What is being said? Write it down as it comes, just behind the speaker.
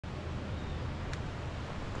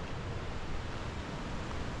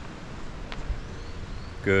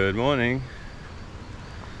Good morning.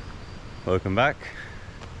 Welcome back.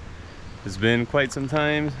 It's been quite some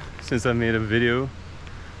time since I made a video.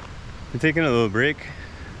 I'm taking a little break,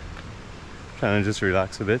 trying to just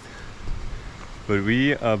relax a bit. But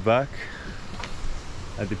we are back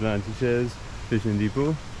at the Plantiches Fishing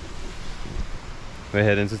Depot. We're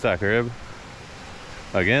heading to Tacaribe.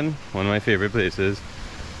 Again, one of my favorite places.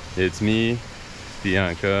 It's me,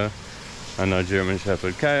 Bianca, and our German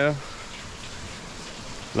Shepherd Kaya.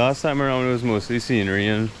 Last time around it was mostly scenery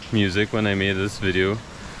and music when I made this video.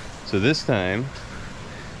 So this time,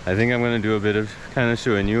 I think I'm going to do a bit of kind of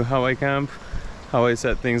showing you how I camp, how I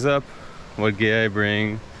set things up, what gear I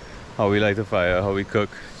bring, how we light the fire, how we cook,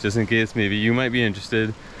 just in case maybe you might be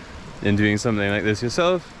interested in doing something like this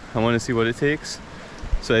yourself. I want to see what it takes.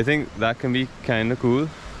 So I think that can be kind of cool.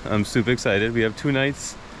 I'm super excited. We have 2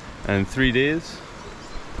 nights and 3 days,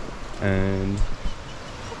 and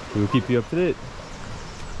we'll keep you up to date.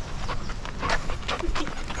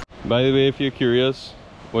 By the way, if you're curious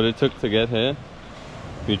what it took to get here,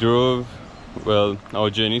 we drove, well, our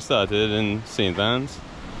journey started in St. Anne's.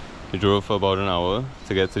 We drove for about an hour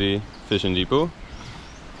to get to the fishing depot.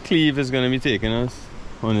 Cleve is going to be taking us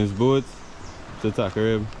on his boat to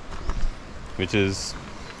Tacaribe, which is,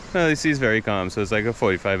 well, the sea's very calm, so it's like a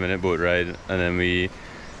 45-minute boat ride, and then we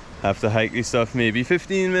have to hike the stuff maybe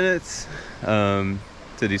 15 minutes to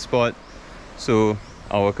the spot. So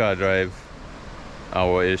our car drive,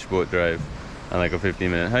 hour-ish boat drive, and like a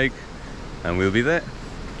 15-minute hike, and we'll be there.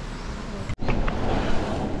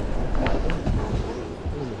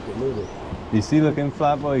 You see looking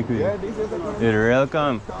flat, boy? Yeah, this is it's real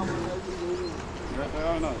calm.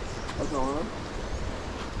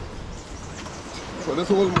 So this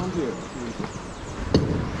whole month here.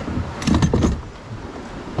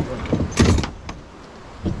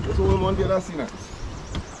 This whole month here, that's nice.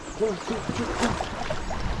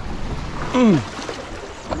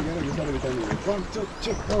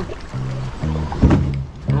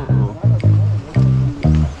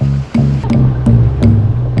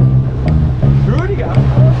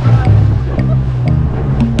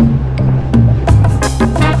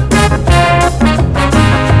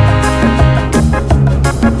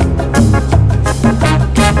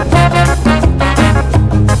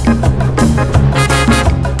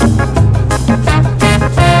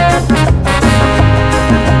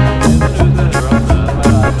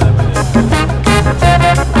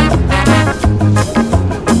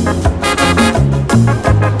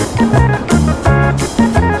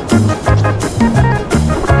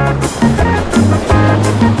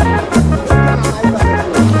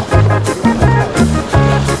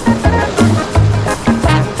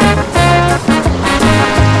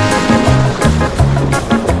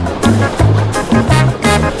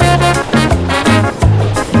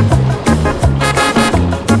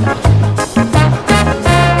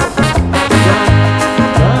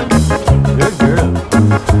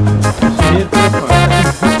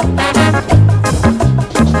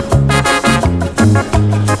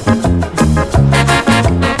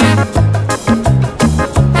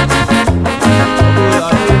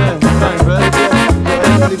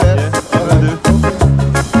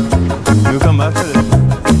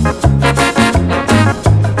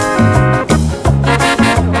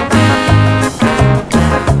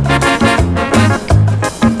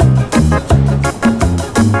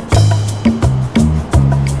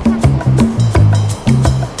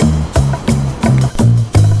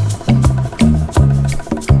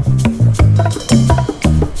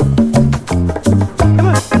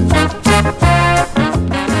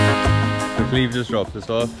 Cleve just dropped us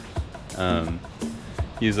off.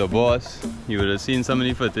 He's our boss. You would have seen some of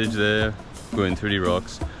the footage there going through the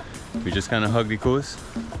rocks. We just kind of hugged the coast,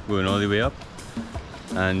 going all the way up.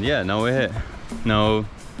 And yeah, now we're here. Now,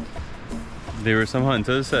 there were some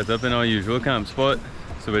hunters set up in our usual camp spot,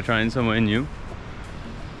 so we're trying somewhere new.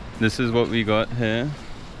 This is what we got here.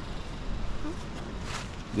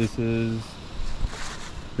 This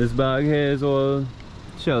bag here is all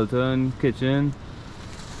shelter and kitchen,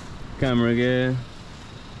 camera gear,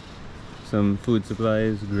 some food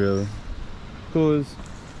supplies, grill, clothes.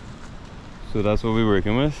 So that's what we're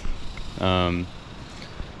working with. We're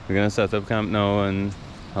gonna set up camp now, and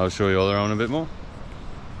I'll show you all around a bit more.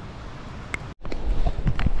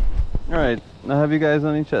 Alright, I have you guys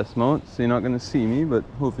on the chest mount, so you're not gonna see me, but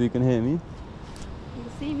hopefully you can hear me.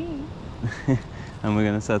 You see me. And we're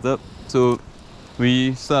gonna set up. So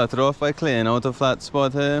we started off by clearing out a flat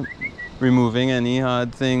spot here, removing any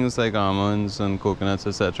hard things like almonds and coconuts,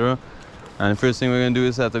 etc. And the first thing we're gonna do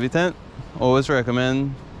is set up the tent. Always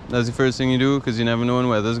recommend that's the first thing you do, because you never know when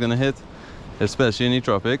weather's gonna hit, especially in the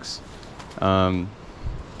tropics.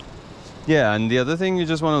 Yeah, and the other thing you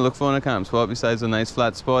just want to look for in a camp spot besides a nice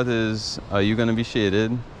flat spot is, are you going to be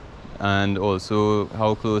shaded, and also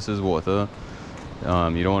how close is water. You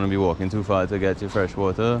don't want to be walking too far to get your fresh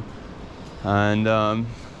water, and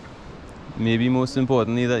maybe most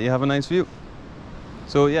importantly that you have a nice view.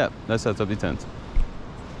 So yeah, let's set up the tent.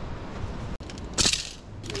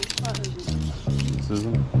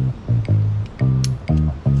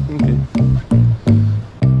 Okay,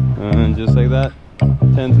 and just like that,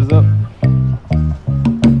 tent is up.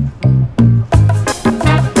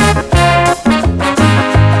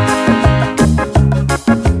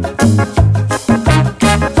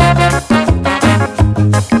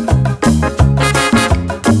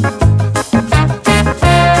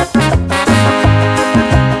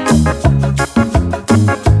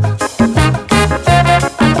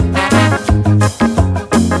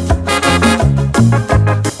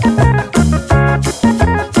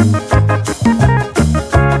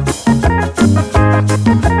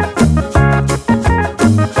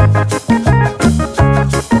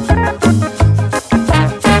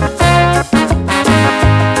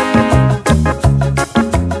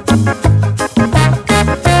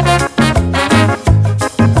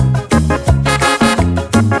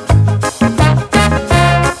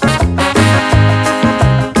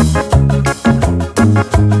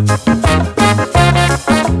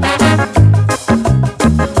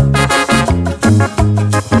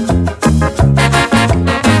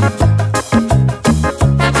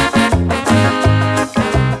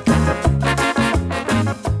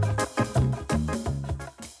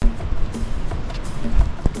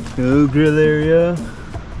 Little grill area,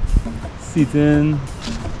 seating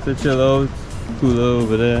to chill out, cooler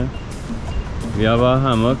over there. We have our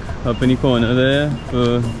hammock up in the corner there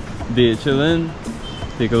for day chilling,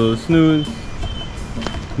 take a little snooze.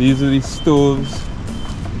 These are the stoves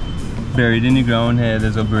buried in the ground here.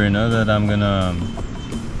 There's a burner that I'm gonna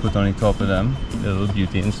put on the top of them, little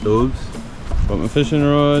butane stoves. Got my fishing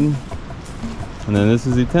rod, and then this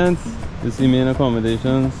is the tent. This is the main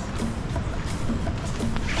accommodations.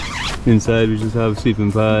 Inside we just have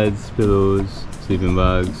sleeping pads, pillows, sleeping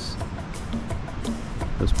bags.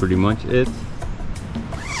 That's pretty much it.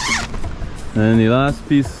 And the last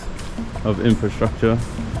piece of infrastructure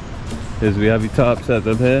is we have the tarp set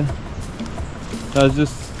up here. That's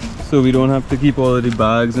just so we don't have to keep all of the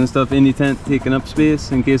bags and stuff in the tent taking up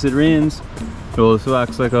space in case it rains. It also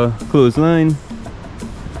acts like a clothesline.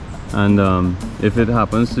 And if it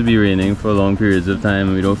happens to be raining for long periods of time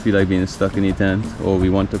and we don't feel like being stuck in the tent, or we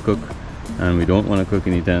want to cook and we don't want to cook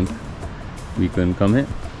in the tent, we can come here.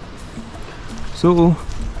 So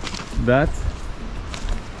that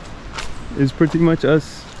is pretty much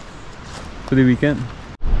us for the weekend.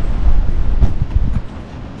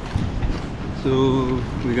 So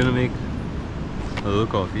we're gonna make a little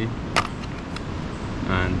coffee,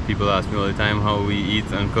 and people ask me all the time how we eat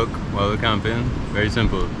and cook while we're camping. Very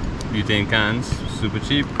simple. Butane cans, super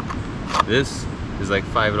cheap. This is like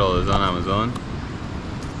 $5 on Amazon,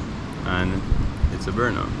 and it's a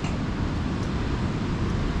burner.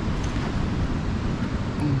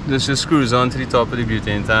 This just screws onto the top of the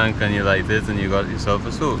butane tank and you light it and you got yourself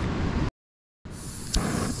a stove.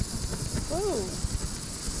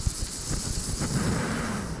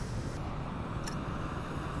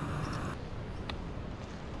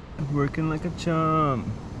 Working like a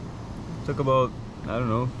charm. Took about, I don't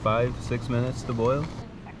know, 5-6 minutes to boil.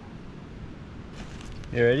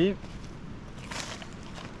 You ready?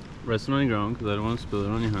 Rest it on the ground because I don't want to spill it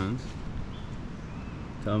on your hands.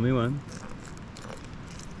 Tell me when.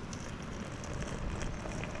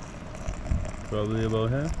 Probably about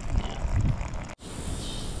here.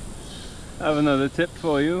 I have another tip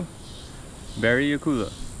for you. Bury your cooler.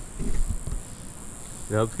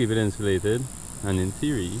 It helps keep it insulated, and in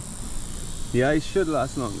theory, the ice should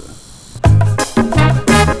last longer.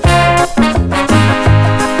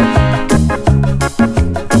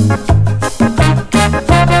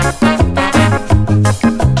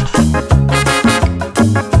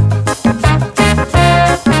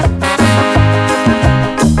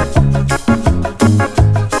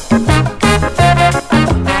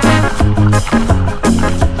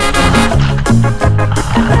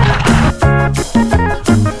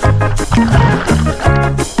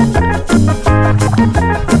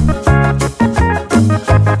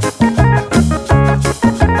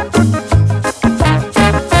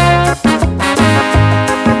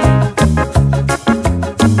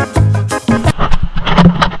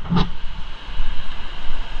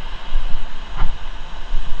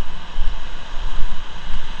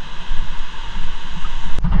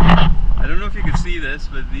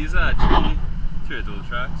 But these are actually turtle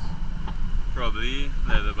tracks. probably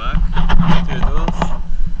leatherback turtles.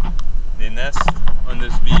 They nest on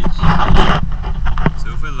this beach.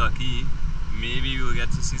 So if we're lucky, maybe we'll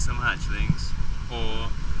get to see some hatchlings or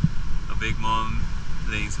a big mom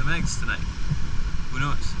laying some eggs tonight. Who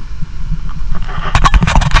knows?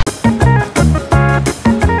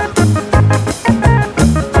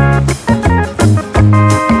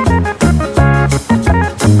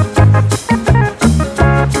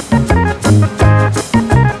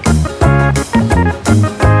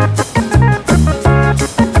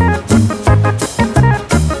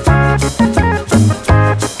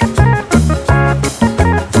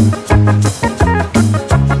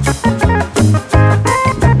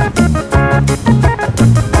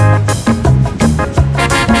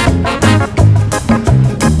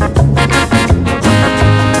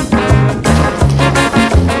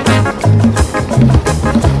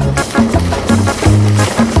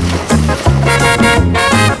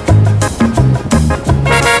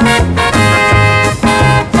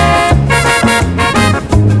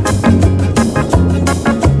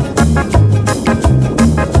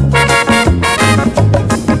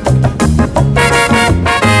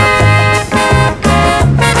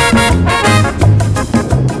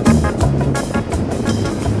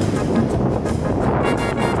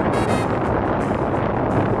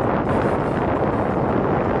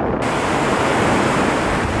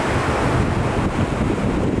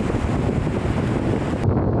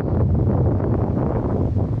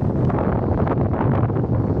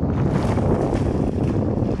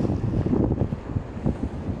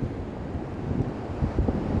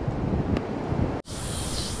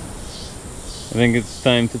 I think it's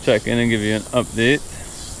time to check in and give you an update.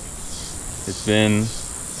 It's been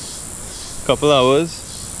a couple hours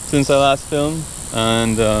since I last filmed,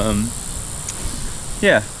 and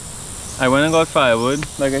yeah, I went and got firewood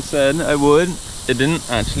like I said I would. It didn't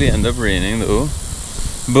actually end up raining though,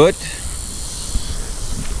 but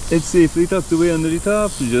it's safely tucked away under the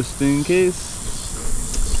top just in case.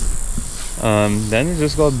 Then it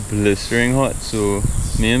just got blistering hot, so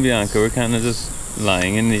me and Bianca were kind of just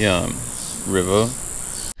lying in the river.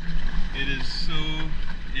 It is so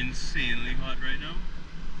insanely hot right now.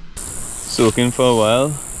 Soaking for a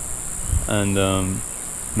while, and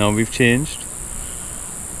now we've changed.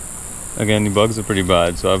 Again, the bugs are pretty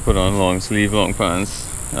bad, so I put on long sleeve, long pants.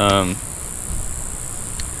 I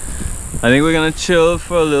think we're gonna chill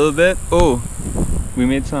for a little bit. Oh, we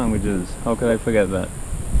made sandwiches. How could I forget that?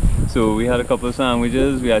 So we had a couple of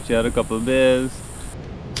sandwiches. We actually had a couple of beers.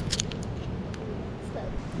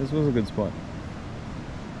 This was a good spot.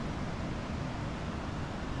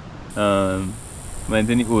 Went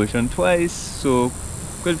in the ocean twice, so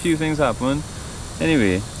quite a few things happened.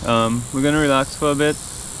 Anyway, we're gonna relax for a bit,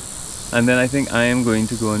 and then I think I am going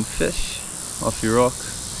to go and fish off the rock.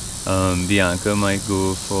 Bianca might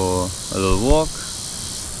go for a little walk.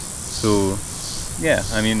 So yeah,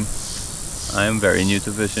 I mean, I am very new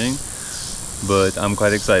to fishing, but I'm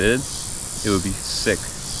quite excited. It would be sick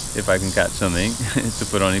if I can catch something to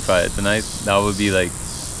put on the fire tonight. That would be like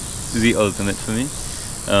the ultimate for me.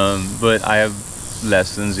 But I have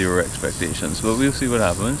less than zero expectations, but we'll see what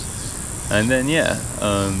happens. And then yeah,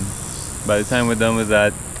 by the time we're done with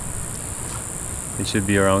that, it should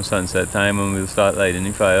be around sunset time and we'll start lighting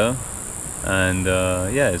the fire. And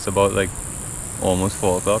yeah, it's about like almost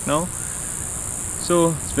 4 o'clock now.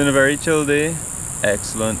 So it's been a very chill day.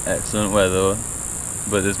 Excellent weather,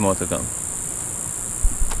 but there's more to come.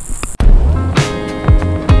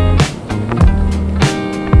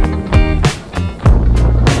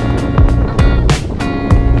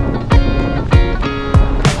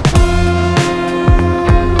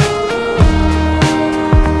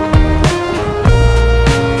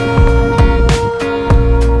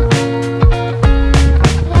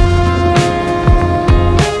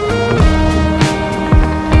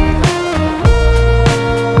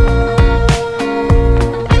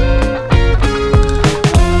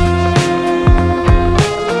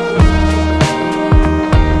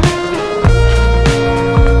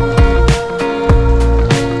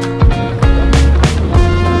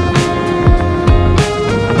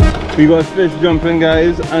 We got fish jumping,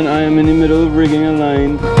 guys, and I am in the middle of rigging a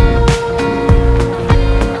line.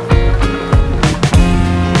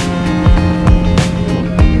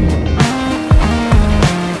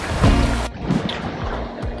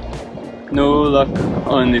 No luck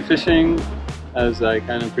on the fishing, as I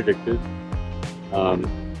kind of predicted. I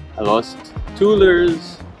lost 2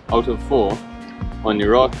 lures out of 4 on the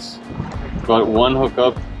rocks. Got 1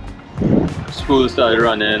 hookup, spool started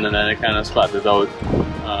running, and then it kind of splattered out.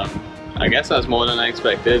 I guess that's more than I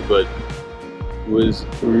expected, but Was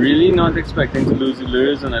really not expecting to lose the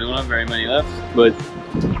lures, and I don't have very many left, but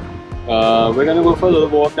we're gonna go for a little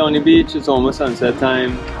walk down the beach. It's almost sunset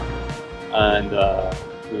time, and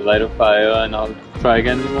we'll light a fire and I'll try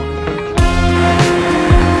again in the morning.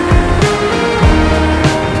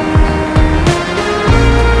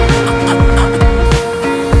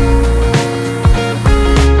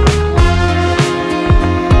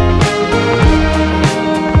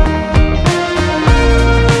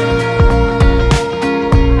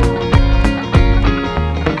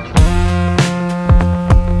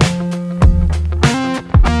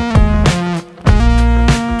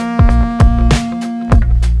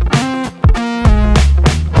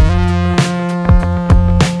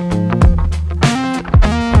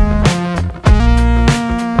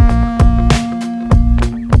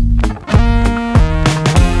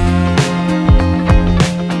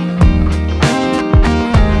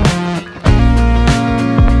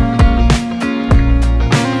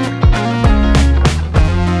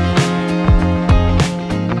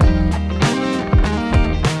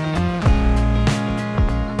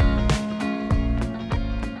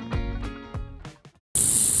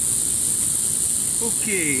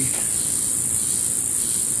 Okay,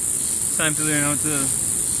 time to learn how to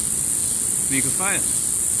make a fire.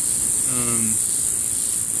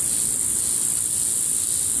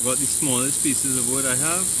 I've got the smallest pieces of wood I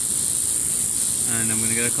have, and I'm going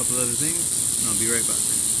to get a couple other things, and I'll be right back.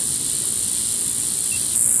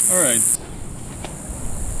 Alright,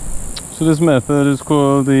 so this method is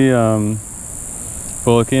called the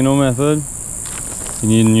volcano method. You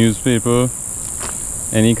need newspaper,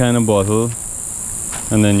 any kind of bottle,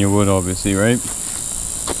 and then your wood, obviously, right?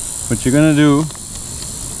 What you're gonna do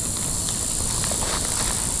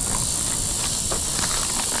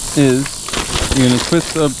is you're gonna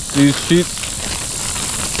twist up these sheets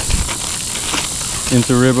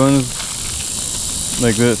into ribbons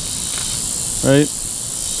like this, right?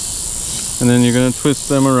 And then you're gonna twist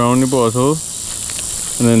them around the bottle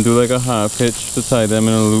and then do like a half hitch to tie them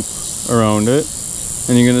in a loop around it.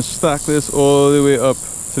 And you're gonna stack this all the way up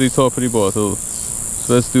to the top of the bottle.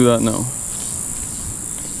 So let's do that now.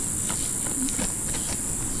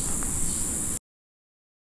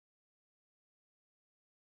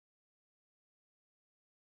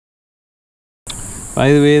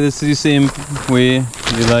 By the way, this is the same way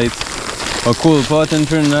you light a coal pot in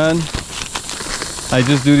Trinidad. I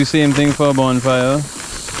just do the same thing for a bonfire,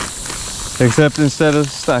 except instead of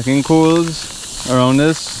stacking coals around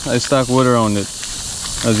this, I stack wood around it,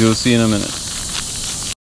 as you'll see in a minute.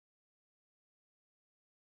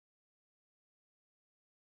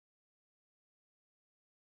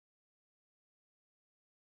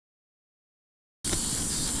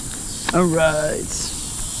 Alright,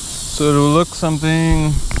 so it will look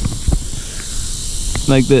something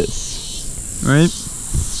like this, right?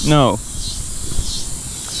 Now,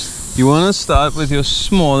 you want to start with your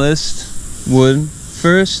smallest wood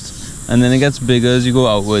first, and then it gets bigger as you go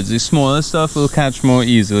outwards. The smaller stuff will catch more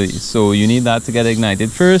easily, so you need that to get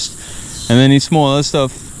ignited first, and then the smaller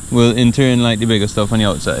stuff will in turn light the bigger stuff on the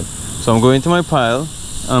outside. So I'm going to my pile,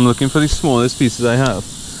 and I'm looking for the smallest pieces I have.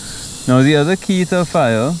 Now the other key to a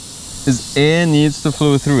fire is air needs to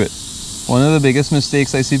flow through it. One of the biggest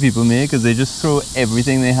mistakes I see people make is they just throw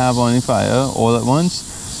everything they have on the fire all at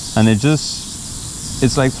once, and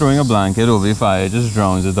it's like throwing a blanket over the fire, it just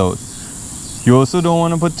drowns it out. You also don't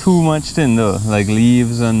want to put too much tinder, like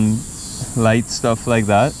leaves and light stuff like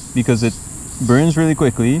that, because it burns really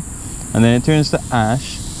quickly and then it turns to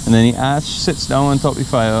ash, and then the ash sits down on top of the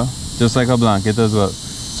fire just like a blanket as well.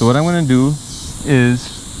 So what I'm going to do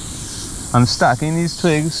is I'm stacking these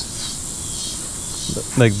twigs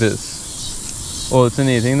like this,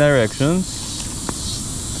 alternating directions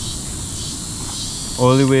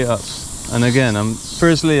all the way up. And again,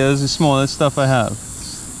 first layer is the smallest stuff I have,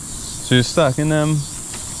 so you're stacking them,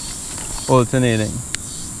 alternating.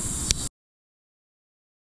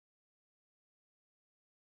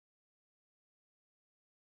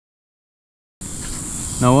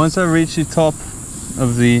 Now once I reach the top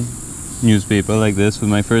of the newspaper like this with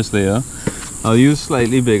my first layer, I'll use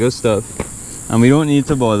slightly bigger stuff, and we don't need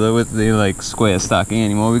to bother with the like square stacking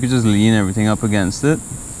anymore. We could just lean everything up against it.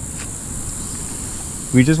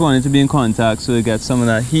 We just want it to be in contact so it gets some of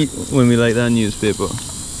that heat when we light that newspaper.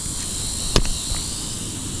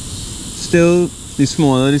 Still, the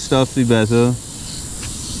smaller the stuff, the better.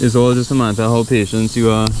 It's all just a matter of how patient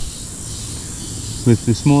you are with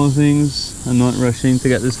the small things and not rushing to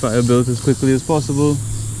get this fire built as quickly as possible.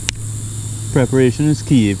 Preparation is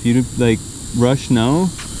key. If you like rush now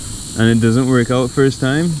and it doesn't work out first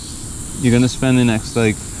time, you're gonna spend the next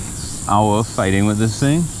like hour fighting with this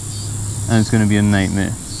thing. and it's going to be a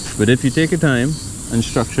nightmare. But if you take your time and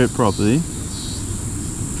structure it properly,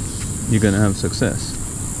 you're going to have success.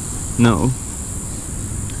 Now,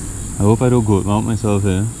 I hope I don't goat mount myself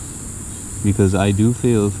here, because I do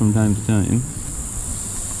fail from time to time.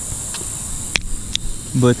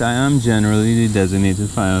 But I am generally the designated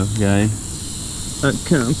fire guy at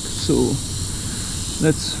camp, so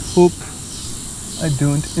let's hope I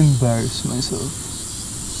don't embarrass myself.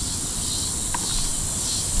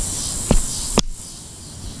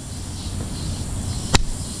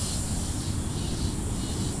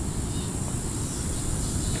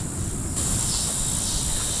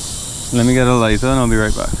 Let me get a lighter and I'll be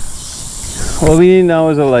right back. All we need now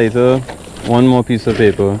is a lighter, one more piece of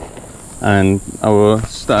paper, and our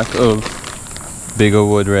stack of bigger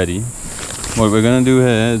wood ready. What we're gonna do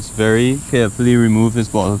here is very carefully remove this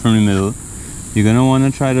bottle from the middle. You're gonna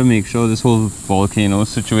wanna try to make sure this whole volcano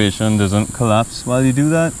situation doesn't collapse while you do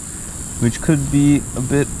that, which could be a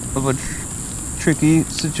bit of a tricky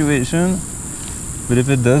situation. But if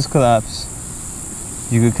it does collapse,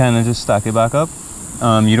 you could kind of just stack it back up.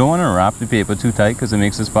 You don't want to wrap the paper too tight because it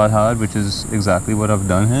makes this part hard, which is exactly what I've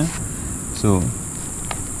done here. So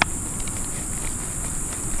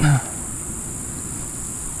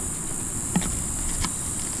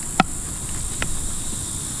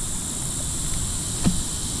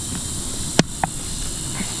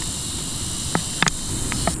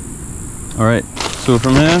alright, so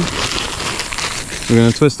from here we're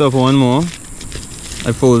going to twist off one more.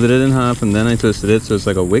 I folded it in half and then I twisted it so it's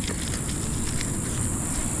like a wick.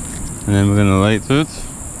 And then we're going to light it.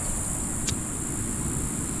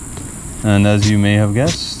 And as you may have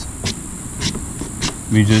guessed,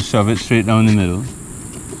 we just shove it straight down the middle.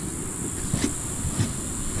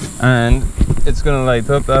 And it's going to light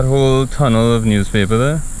up that whole tunnel of newspaper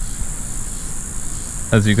there,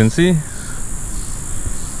 as you can see.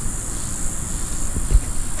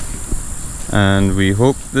 And we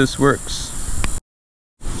hope this works.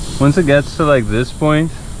 Once it gets to like this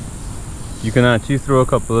point, you can actually throw a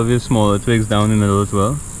couple of your smaller twigs down the middle as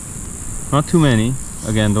well. Not too many.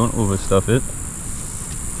 Again, don't overstuff it.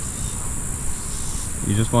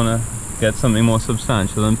 You just want to get something more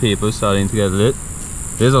substantial than paper starting to get lit.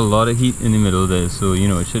 There's a lot of heat in the middle there, so you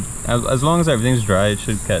know it should, as long as everything's dry, it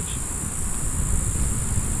should catch.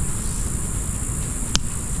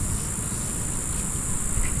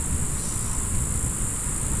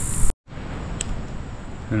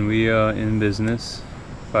 And we are in business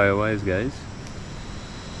fire-wise, guys.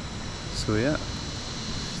 So yeah,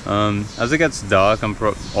 as it gets dark, I'm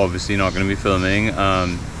obviously not going to be filming.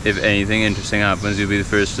 If anything interesting happens, you'll be the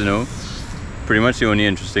first to know. Pretty much the only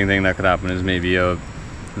interesting thing that could happen is maybe a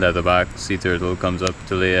leatherback sea turtle comes up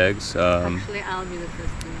to lay eggs. Actually, I'll be the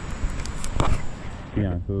first to know.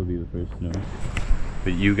 Bianca will be the first to know,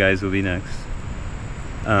 but you guys will be next.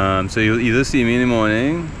 So you'll either see me in the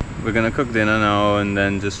morning. We're gonna cook dinner now and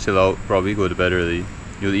then just chill out, probably go to bed early.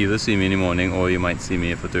 You'll either see me in the morning or you might see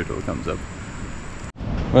me if a turtle comes up.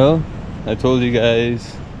 Well, I told you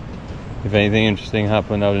guys if anything interesting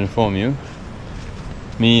happened I would inform you.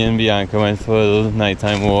 Me and Bianca went for a little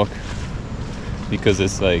nighttime walk because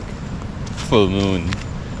it's like full moon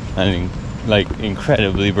and like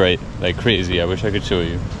incredibly bright, like crazy. I wish I could show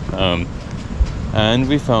you. And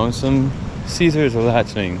we found some sea turtle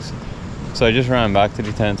hatchlings. So I just ran back to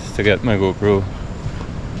the tent to get my GoPro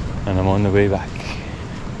and I'm on the way back.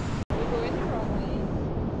 We're going the wrong way.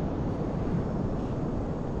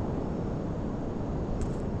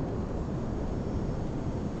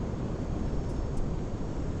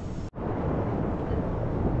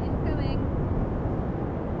 Incoming.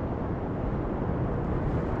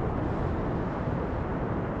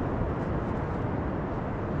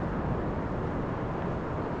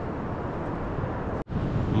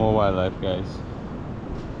 More wildlife, guys.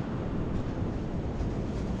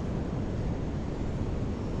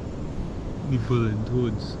 The bull and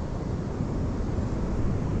toads.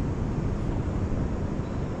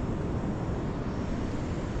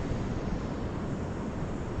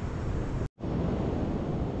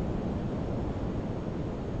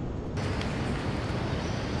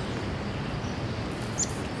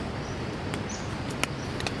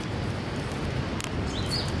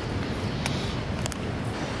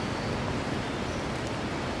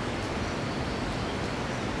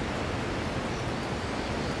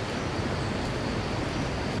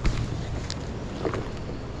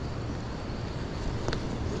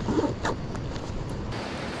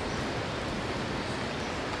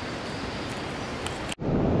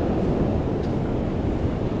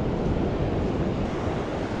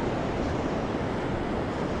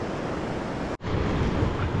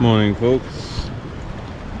 Morning, folks.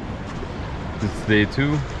 It's day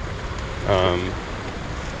 2.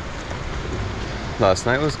 Last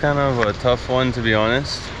night was kind of a tough one, to be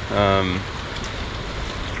honest.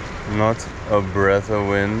 Not a breath of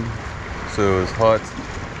wind, so it was hot,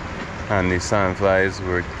 and the sandflies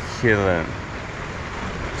were killing.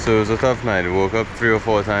 So it was a tough night. I woke up 3 or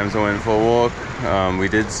 4 times and went for a walk. We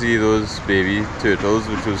did see those baby turtles,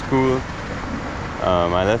 which was cool.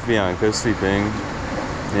 I left Bianca sleeping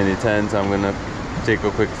in the tent. I'm gonna take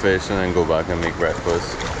a quick fish and then go back and make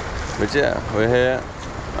breakfast. But yeah, we're here.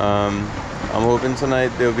 I'm hoping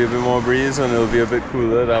tonight there'll be a bit more breeze and it'll be a bit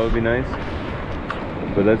cooler. That would be nice.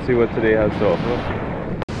 But let's see what today has to offer.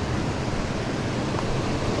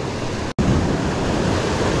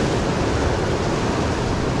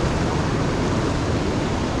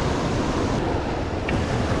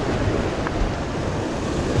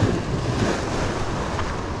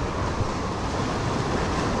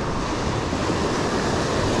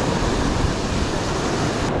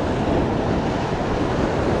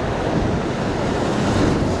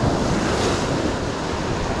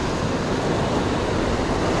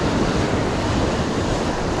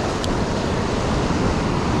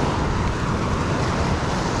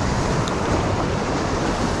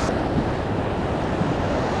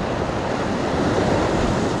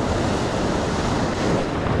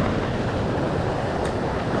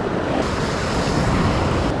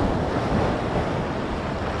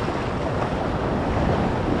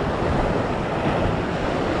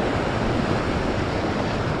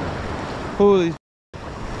 Holy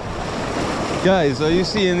guys, are you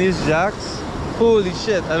seeing these jacks? Holy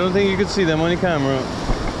shit, I don't think you could see them on the camera.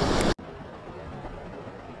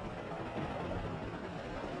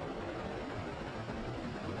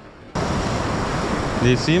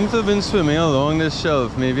 They seem to have been swimming along this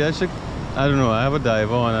shelf. Maybe I should, I don't know, I have a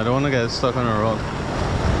dive on. I don't want to get stuck on a rock.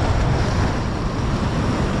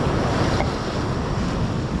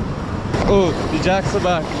 Oh, the jacks are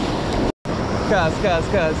back.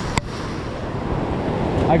 Cast.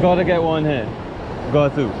 I gotta get one here.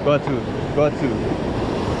 Got to.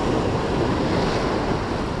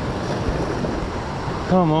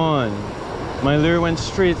 Come on. My lure went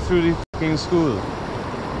straight through the fucking school.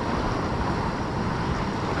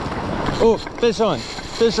 Oh, fish on.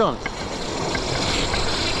 Fish.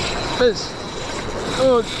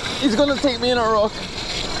 Oh, he's gonna take me in a rock.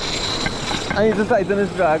 I need to tighten his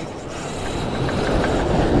drag.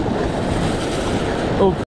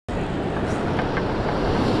 Oh.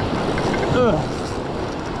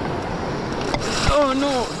 Oh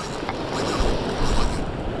no!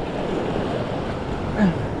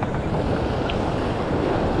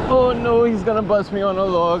 Oh no, he's gonna bust me on a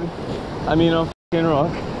log. I mean a fucking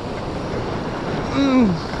rock.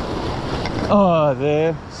 Oh,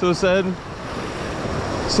 there. So sad.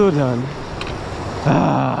 So done.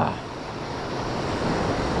 Ah.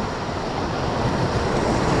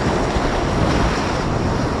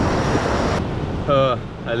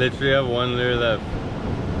 I literally have one lure left.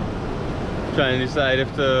 Trying to decide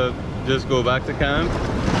if to just go back to camp.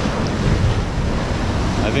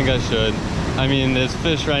 I think I should. I mean, there's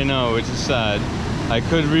fish right now, which is sad. I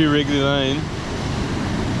could re-rig the line,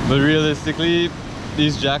 but realistically,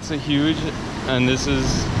 these jacks are huge, and this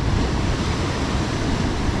is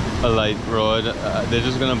a light rod. They're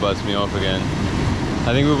just gonna bust me off again.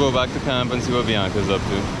 I think we'll go back to camp and see what Bianca's up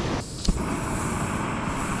to.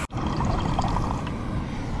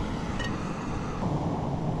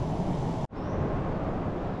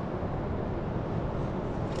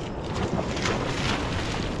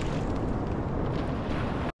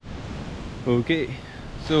 Okay,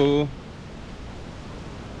 so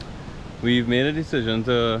we've made a decision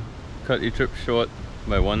to cut the trip short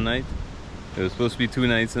by one night. It was supposed to be 2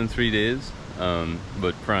 nights and 3 days,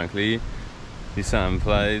 but frankly, the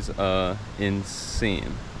sandflies are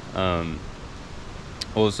insane.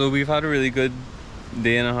 Also, we've had a really good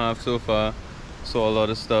day and a half so far. Saw a lot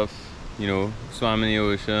of stuff, you know, swam in the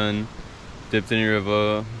ocean, dipped in the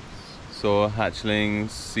river, saw hatchlings,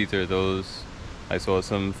 sea turtles. I saw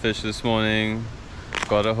some fish this morning,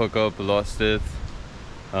 got a hookup, lost it.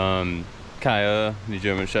 Kaya, the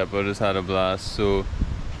German Shepherd, has had a blast, so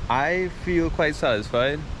I feel quite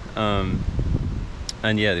satisfied.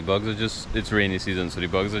 And yeah, the bugs are just, it's rainy season, so the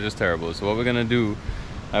bugs are just terrible. So what we're gonna do,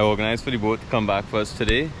 I organized for the boat to come back for us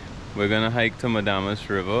today. We're gonna hike to Madamas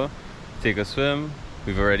River, take a swim.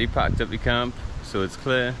 We've already packed up the camp, so it's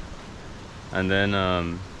clear. And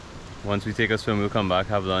then once we take a swim, we'll come back,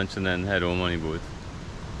 have lunch, and then head home on the boat.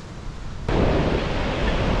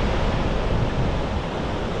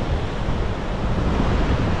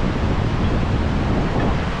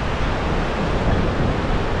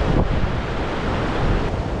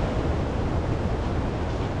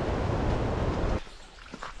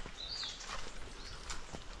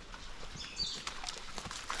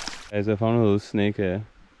 Guys, I found a little snake here.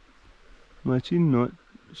 I'm actually not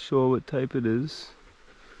sure what type it is.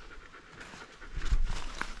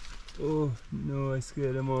 Oh no, I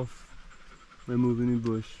scared him off by moving the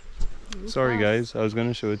bush. Sorry guys, I was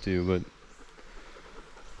gonna show it to you, but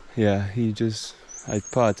yeah, I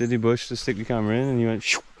parted the bush to stick the camera in and he went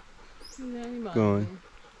shoo, gone.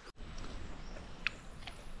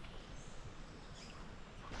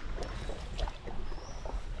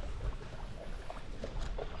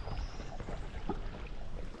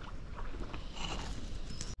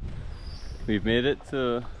 We've made it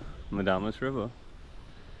to Madamas River.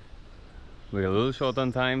 We're a little short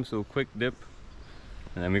on time, so quick dip,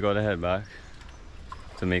 and then we gotta head back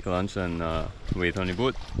to make lunch and wait on the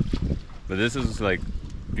boat. But this is like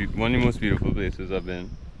one of the most beautiful places I've been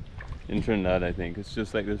in Trinidad, I think. It's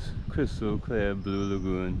just like this crystal clear blue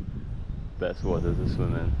lagoon, best water to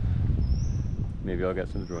swim in. Maybe I'll get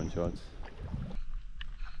some drone shots.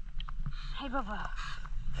 Hey, Baba.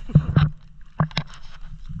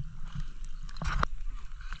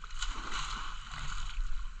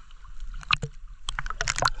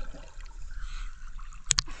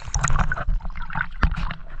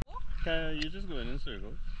 You just go in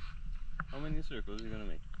circles. How many circles are you gonna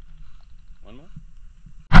make? One more?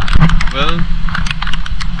 Well,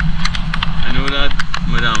 I know that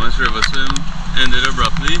Madamas River swim ended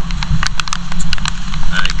abruptly.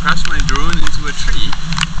 I crashed my drone into a tree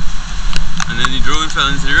and then the drone fell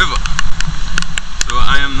into the river. So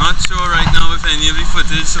I am not sure right now if any of the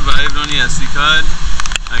footage survived on the SD card.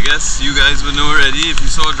 I guess you guys would know already. If you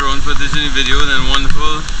saw drone footage in the video, then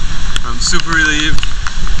wonderful. I'm super relieved.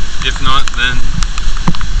 If not, then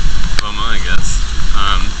bummer, I guess.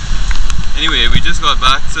 Anyway, we just got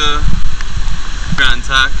back to Grand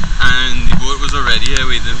Tac and the boat was already here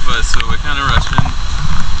waiting for us, so we're kind of rushing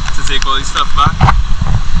to take all this stuff back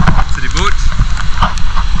to the boat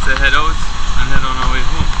to head out and head on our way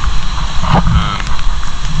home.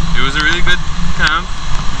 It was a really good camp.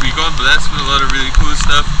 We got blessed with a lot of really cool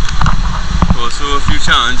stuff. Also a few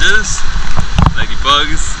challenges like the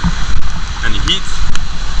bugs and the heat.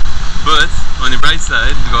 But on the bright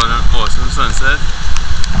side, we got an awesome sunset,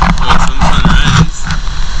 awesome sunrise.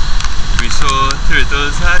 We saw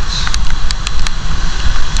turtles hatch.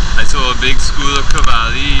 I saw a big school of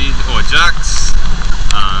cavalli or jacks.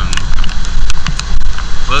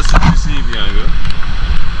 What else did you see, Bianca?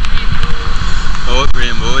 Rainbow. Oh,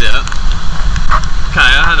 rainbow, yeah.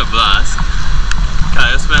 Kaya had a blast.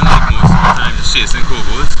 Kaya spent like most of the time just chasing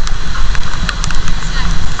cobos.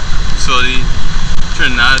 Saw the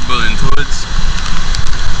Trinidad bulling toads,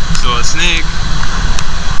 saw a snake.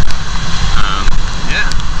 Yeah,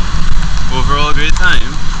 overall great time.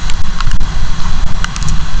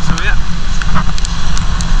 So yeah,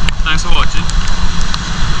 thanks for watching.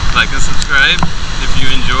 Like and subscribe if you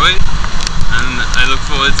enjoy, and I look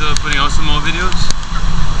forward to putting out some more videos.